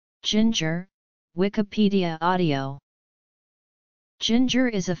Ginger, Wikipedia audio. Ginger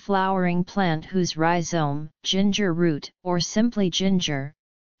is a flowering plant whose rhizome, ginger root, or simply ginger,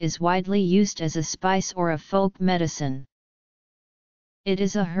 is widely used as a spice or a folk medicine. It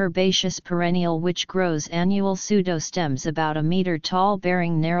is a herbaceous perennial which grows annual pseudostems about a meter tall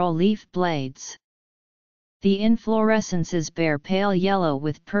bearing narrow leaf blades. The inflorescences bear pale yellow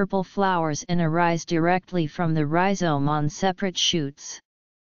with purple flowers and arise directly from the rhizome on separate shoots.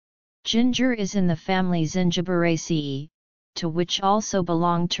 Ginger is in the family Zingiberaceae, to which also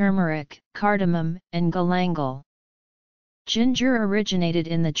belong turmeric, cardamom, and galangal. Ginger originated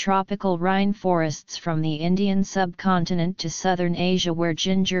in the tropical Rhine forests from the Indian subcontinent to southern Asia, where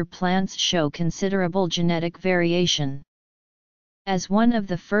ginger plants show considerable genetic variation. As one of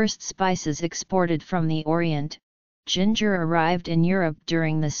the first spices exported from the Orient, ginger arrived in Europe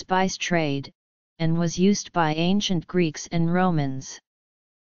during the spice trade, and was used by ancient Greeks and Romans.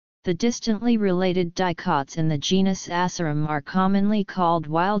 The distantly related dicots in the genus Asarum are commonly called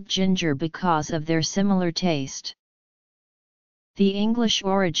wild ginger because of their similar taste. The English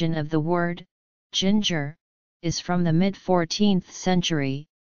origin of the word, ginger, is from the mid-14th century,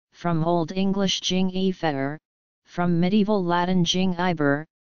 from Old English jing ifer, from medieval Latin jing iber,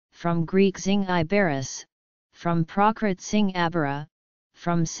 from Greek zing iberis, from Prakrit sing abera,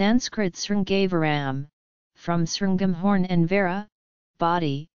 from Sanskrit sringavaram, from sringam horn and vera,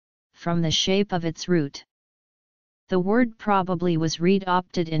 body, from the shape of its root. The word probably was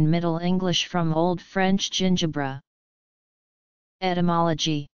readopted in Middle English from Old French gingebre.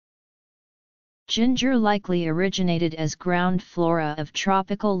 Etymology. Ginger likely originated as ground flora of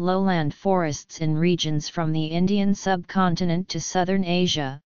tropical lowland forests in regions from the Indian subcontinent to southern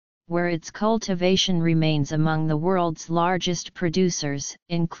Asia, where its cultivation remains among the world's largest producers,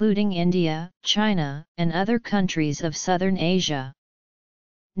 including India, China, and other countries of southern Asia.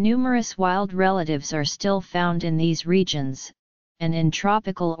 Numerous wild relatives are still found in these regions, and in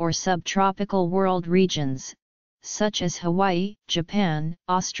tropical or subtropical world regions, such as Hawaii, Japan,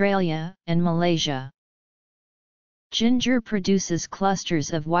 Australia, and Malaysia. Ginger produces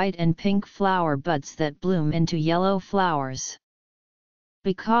clusters of white and pink flower buds that bloom into yellow flowers.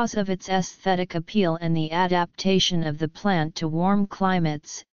 Because of its aesthetic appeal and the adaptation of the plant to warm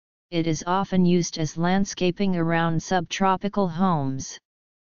climates, it is often used as landscaping around subtropical homes.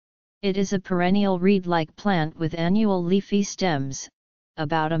 It is a perennial reed-like plant with annual leafy stems,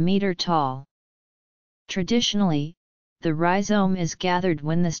 about a meter tall. Traditionally, the rhizome is gathered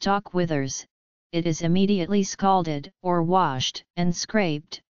when the stalk withers. It is immediately scalded or washed and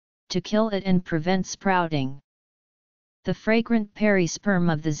scraped, to kill it and prevent sprouting. The fragrant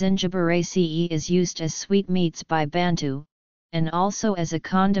perisperm of the Zingiberaceae is used as sweetmeats by Bantu, and also as a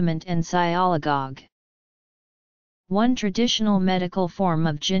condiment and sialagogue. One traditional medical form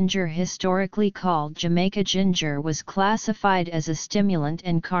of ginger, historically called Jamaica ginger, was classified as a stimulant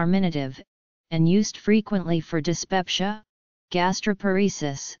and carminative, and used frequently for dyspepsia,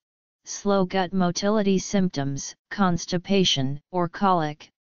 gastroparesis, slow gut motility symptoms, constipation or colic,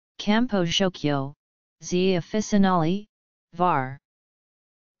 camposhokyo, Z. officinale, var.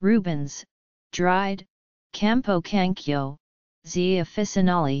 Rubens, dried, campocankyo, Z.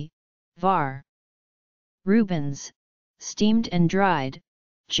 officinale, var. Rubens, steamed and dried,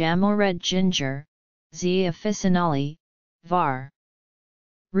 Jamored ginger, Z. officinale, var.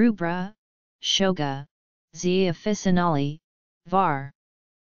 Rubra, shoga, Z. officinale, var.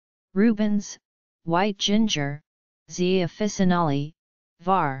 Rubens, white ginger, Z. officinale,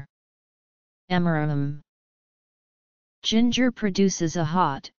 var. Amaranthum. Ginger produces a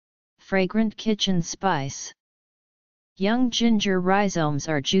hot, fragrant kitchen spice. Young ginger rhizomes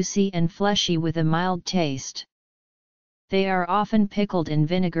are juicy and fleshy with a mild taste. They are often pickled in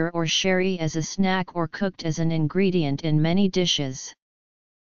vinegar or sherry as a snack or cooked as an ingredient in many dishes.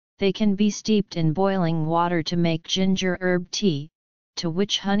 They can be steeped in boiling water to make ginger herb tea, to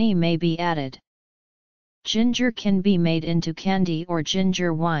which honey may be added. Ginger can be made into candy or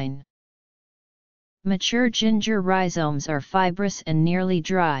ginger wine. Mature ginger rhizomes are fibrous and nearly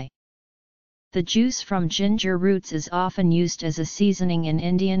dry. The juice from ginger roots is often used as a seasoning in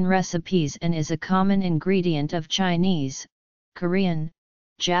Indian recipes and is a common ingredient of Chinese, Korean,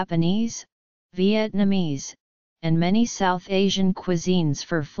 Japanese, Vietnamese, and many South Asian cuisines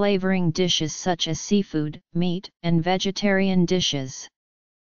for flavoring dishes such as seafood, meat, and vegetarian dishes.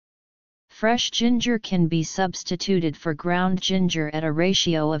 Fresh ginger can be substituted for ground ginger at a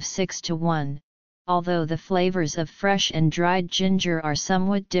ratio of 6:1, although the flavors of fresh and dried ginger are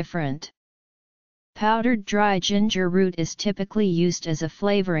somewhat different. Powdered dry ginger root is typically used as a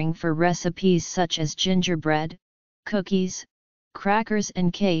flavoring for recipes such as gingerbread, cookies, crackers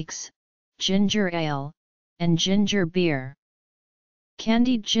and cakes, ginger ale, and ginger beer.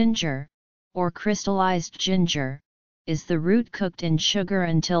 Candied ginger, or crystallized ginger, is the root cooked in sugar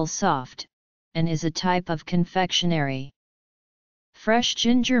until soft, and is a type of confectionery. Fresh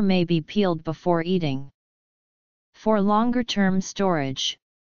ginger may be peeled before eating. For longer-term storage,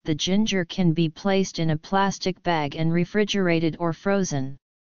 the ginger can be placed in a plastic bag and refrigerated or frozen.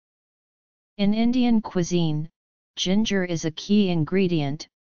 In Indian cuisine, ginger is a key ingredient,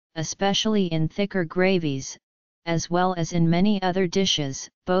 especially in thicker gravies, as well as in many other dishes,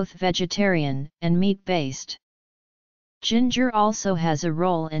 both vegetarian and meat-based. Ginger also has a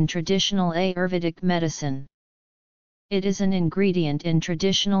role in traditional Ayurvedic medicine. It is an ingredient in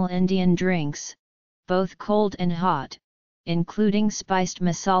traditional Indian drinks, both cold and hot, including spiced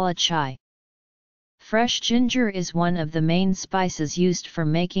masala chai. Fresh ginger is one of the main spices used for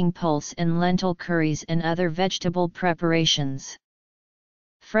making pulse and lentil curries and other vegetable preparations.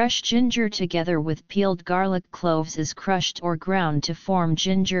 Fresh ginger together with peeled garlic cloves is crushed or ground to form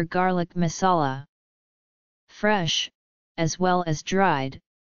ginger garlic masala. Fresh, as well as dried,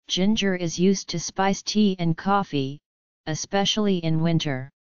 ginger is used to spice tea and coffee, especially in winter.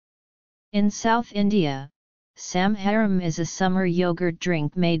 In South India, samharam is a summer yogurt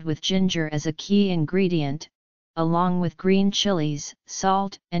drink made with ginger as a key ingredient, along with green chilies,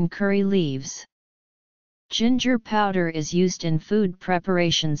 salt, and curry leaves. Ginger powder is used in food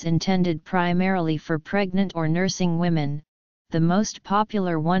preparations intended primarily for pregnant or nursing women, the most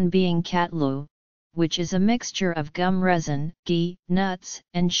popular one being katlu, which is a mixture of gum resin, ghee, nuts,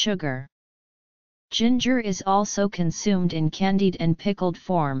 and sugar. Ginger is also consumed in candied and pickled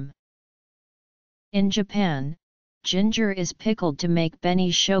form. In Japan, ginger is pickled to make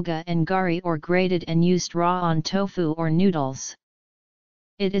beni shoga and gari or grated and used raw on tofu or noodles.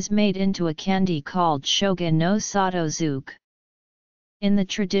 It is made into a candy called shoga no sato-zuke. In the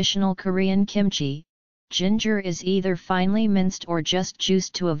traditional Korean kimchi, ginger is either finely minced or just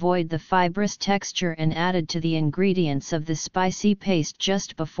juiced to avoid the fibrous texture and added to the ingredients of the spicy paste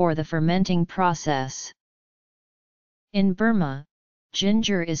just before the fermenting process. In Burma,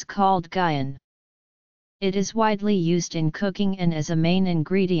 ginger is called gyan. It is widely used in cooking and as a main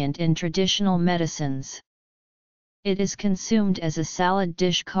ingredient in traditional medicines. It is consumed as a salad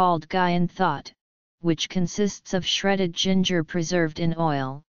dish called gyan thot, which consists of shredded ginger preserved in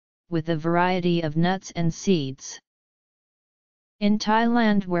oil, with a variety of nuts and seeds. In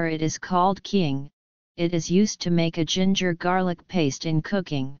Thailand, where it is called kieng, it is used to make a ginger garlic paste in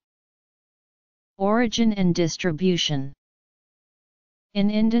cooking. Origin and distribution. In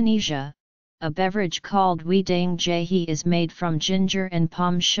Indonesia, a beverage called wedang jahe is made from ginger and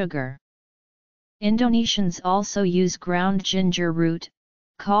palm sugar. Indonesians also use ground ginger root,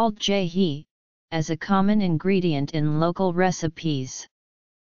 called jahe, as a common ingredient in local recipes.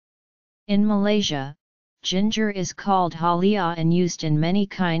 In Malaysia, ginger is called halia and used in many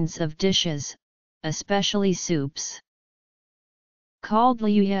kinds of dishes, especially soups. Called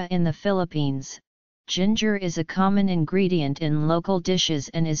luya in the Philippines, ginger is a common ingredient in local dishes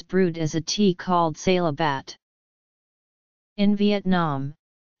and is brewed as a tea called salabat. In Vietnam,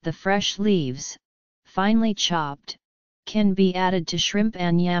 the fresh leaves, finely chopped, can be added to shrimp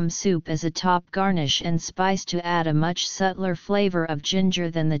and yam soup as a top garnish and spice to add a much subtler flavor of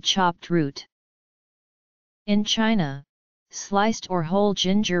ginger than the chopped root. In China, sliced or whole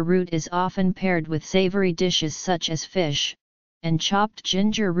ginger root is often paired with savory dishes such as fish, and chopped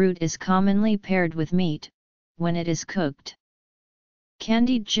ginger root is commonly paired with meat, when it is cooked.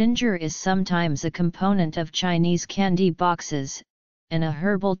 Candied ginger is sometimes a component of Chinese candy boxes, and a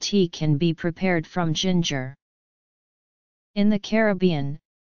herbal tea can be prepared from ginger. In the Caribbean,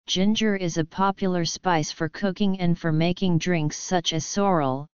 ginger is a popular spice for cooking and for making drinks such as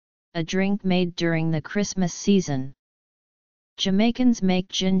sorrel, a drink made during the Christmas season. Jamaicans make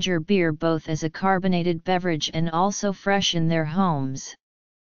ginger beer both as a carbonated beverage and also fresh in their homes.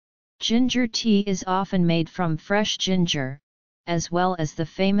 Ginger tea is often made from fresh ginger, as well as the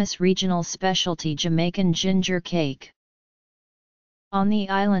famous regional specialty Jamaican ginger cake. On the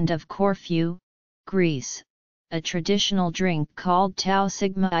island of Corfu, Greece, a traditional drink called Tau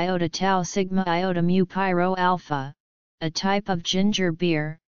Sigma Iota Mu Pyro Alpha, a type of ginger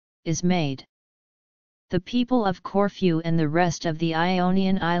beer, is made. The people of Corfu and the rest of the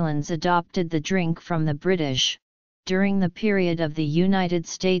Ionian Islands adopted the drink from the British, during the period of the United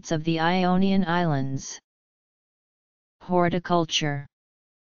States of the Ionian Islands. Horticulture.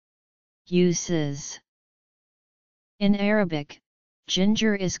 Uses. In Arabic,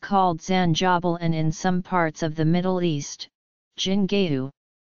 ginger is called zanjabil and in some parts of the Middle East, jingehu.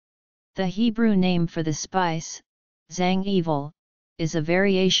 The Hebrew name for the spice, zangeval, is a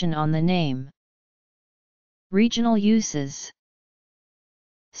variation on the name. Regional uses.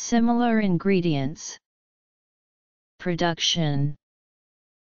 Similar ingredients. Production.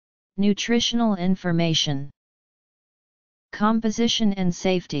 Nutritional information. Composition and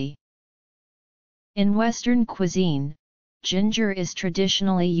safety. In Western cuisine, ginger is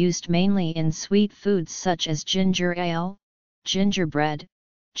traditionally used mainly in sweet foods such as ginger ale, gingerbread,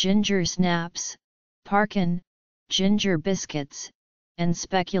 ginger snaps, parkin, ginger biscuits, and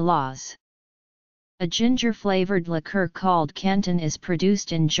spéculoos. A ginger-flavored liqueur called Canton is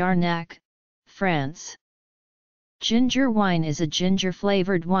produced in Jarnac, France. Ginger wine is a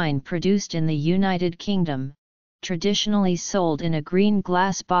ginger-flavored wine produced in the United Kingdom, traditionally sold in a green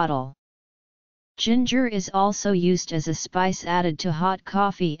glass bottle. Ginger is also used as a spice added to hot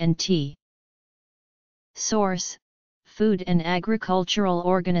coffee and tea. Source: Food and Agricultural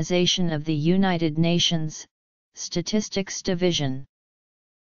Organization of the United Nations, Statistics Division.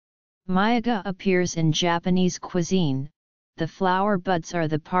 Myaga appears in Japanese cuisine, the flower buds are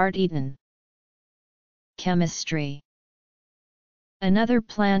the part eaten. Chemistry. Another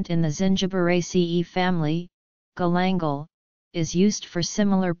plant in the Zingiberaceae family, galangal, is used for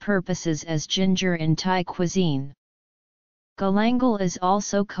similar purposes as ginger in Thai cuisine. Galangal is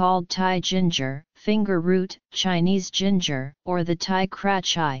also called Thai ginger, finger root, Chinese ginger, or the Thai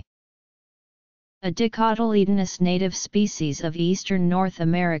krachai. A dicotyledonous native species of eastern North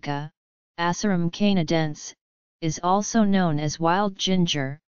America, Asarum canadense, is also known as wild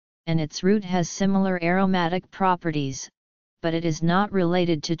ginger, and its root has similar aromatic properties, but it is not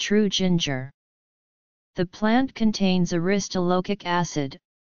related to true ginger. The plant contains aristolochic acid,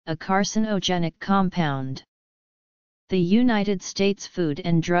 a carcinogenic compound. The United States Food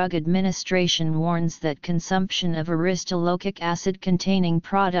and Drug Administration warns that consumption of aristolochic acid-containing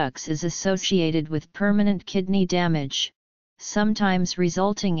products is associated with permanent kidney damage, sometimes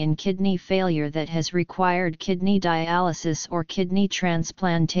resulting in kidney failure that has required kidney dialysis or kidney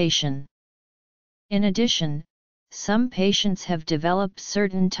transplantation. In addition, some patients have developed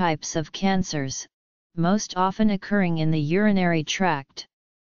certain types of cancers, most often occurring in the urinary tract.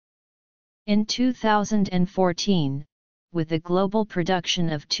 In 2014, with a global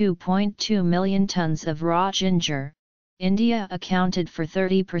production of 2.2 million tons of raw ginger, India accounted for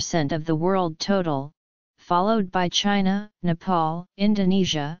 30% of the world total, followed by China, Nepal,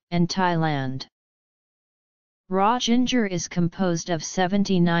 Indonesia, and Thailand. Raw ginger is composed of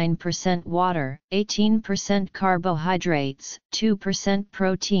 79% water, 18% carbohydrates, 2%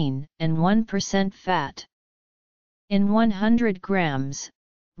 protein, and 1% fat. In 100 grams,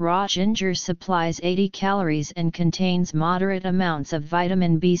 raw ginger supplies 80 calories and contains moderate amounts of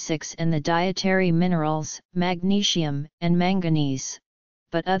vitamin B6 and the dietary minerals, magnesium, and manganese,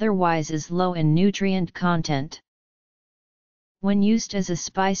 but otherwise is low in nutrient content. When used as a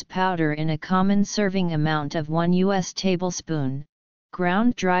spice powder in a common serving amount of 1 U.S. tablespoon,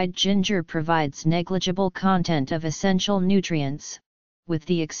 ground dried ginger provides negligible content of essential nutrients, with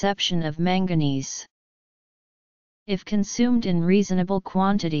the exception of manganese. If consumed in reasonable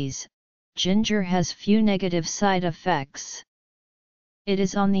quantities, ginger has few negative side effects. It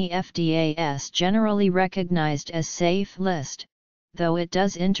is on the FDA's generally recognized as safe list, though it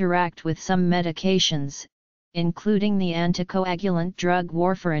does interact with some medications, including the anticoagulant drug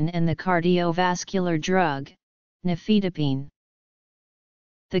warfarin and the cardiovascular drug, nifedipine.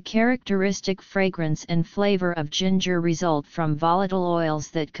 The characteristic fragrance and flavor of ginger result from volatile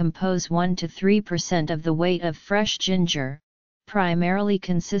oils that compose 1 to 3% of the weight of fresh ginger, primarily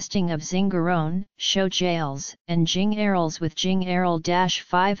consisting of zingerone, shogaols, and gingerols with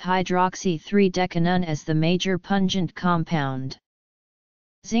gingerol-5-hydroxy-3-decanone as the major pungent compound.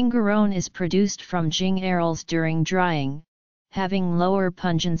 Zingerone is produced from gingerols during drying, having lower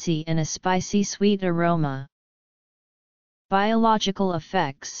pungency and a spicy sweet aroma. Biological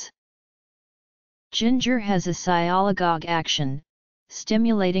effects. Ginger has a sialagogue action,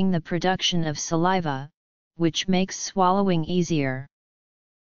 stimulating the production of saliva, which makes swallowing easier.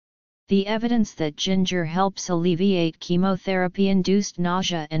 The evidence that ginger helps alleviate chemotherapy-induced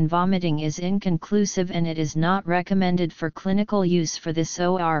nausea and vomiting is inconclusive, and it is not recommended for clinical use for this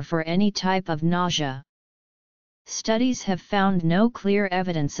or for any type of nausea. Studies have found no clear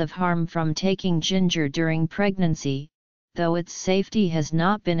evidence of harm from taking ginger during pregnancy, though its safety has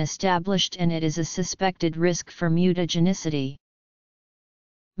not been established and it is a suspected risk for mutagenicity.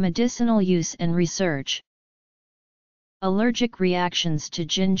 Medicinal use and research. Allergic reactions to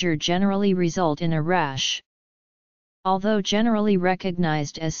ginger generally result in a rash. Although generally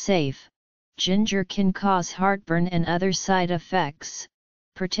recognized as safe, ginger can cause heartburn and other side effects,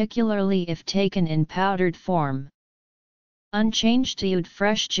 particularly if taken in powdered form. Unchanged stewed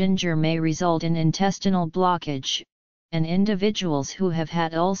fresh ginger may result in intestinal blockage, and individuals who have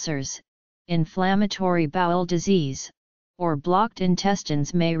had ulcers, inflammatory bowel disease, or blocked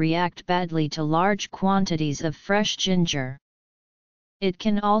intestines may react badly to large quantities of fresh ginger. It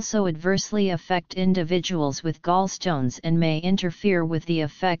can also adversely affect individuals with gallstones and may interfere with the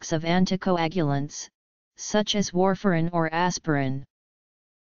effects of anticoagulants, such as warfarin or aspirin.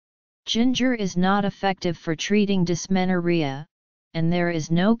 Ginger is not effective for treating dysmenorrhea, and there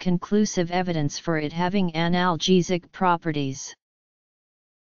is no conclusive evidence for it having analgesic properties.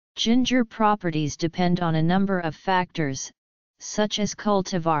 Ginger properties depend on a number of factors, such as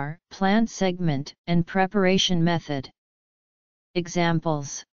cultivar, plant segment, and preparation method.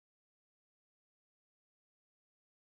 Examples: